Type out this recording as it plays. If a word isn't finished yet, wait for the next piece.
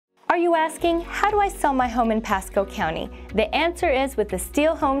Are you asking, how do I sell my home in Pasco County? The answer is with the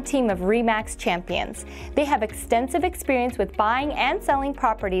Steele Home Team of ReMax champions. They have extensive experience with buying and selling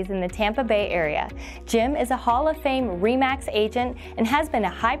properties in the Tampa Bay area. Jim is a Hall of Fame ReMax agent and has been a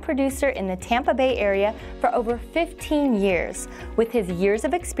high producer in the Tampa Bay area for over 15 years. With his years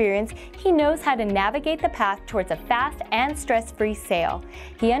of experience, he knows how to navigate the path towards a fast and stress-free sale.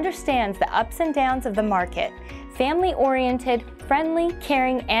 He understands the ups and downs of the market. Family-oriented, friendly,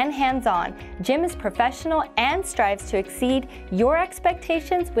 caring, and hands-on, Jim is professional and strives to exceed your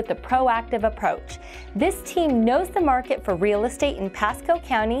expectations with a proactive approach. This team knows the market for real estate in Pasco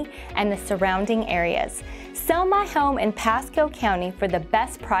County and the surrounding areas. Sell my home in Pasco County for the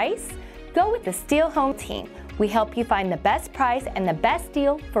best price? Go with the Steele Home Team. We help you find the best price and the best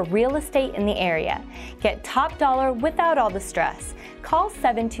deal for real estate in the area. Get top dollar without all the stress. Call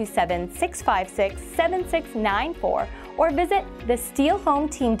 727-656-7694 or visit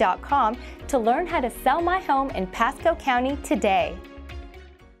thesteelehometeam.com to learn how to sell my home in Pasco County today.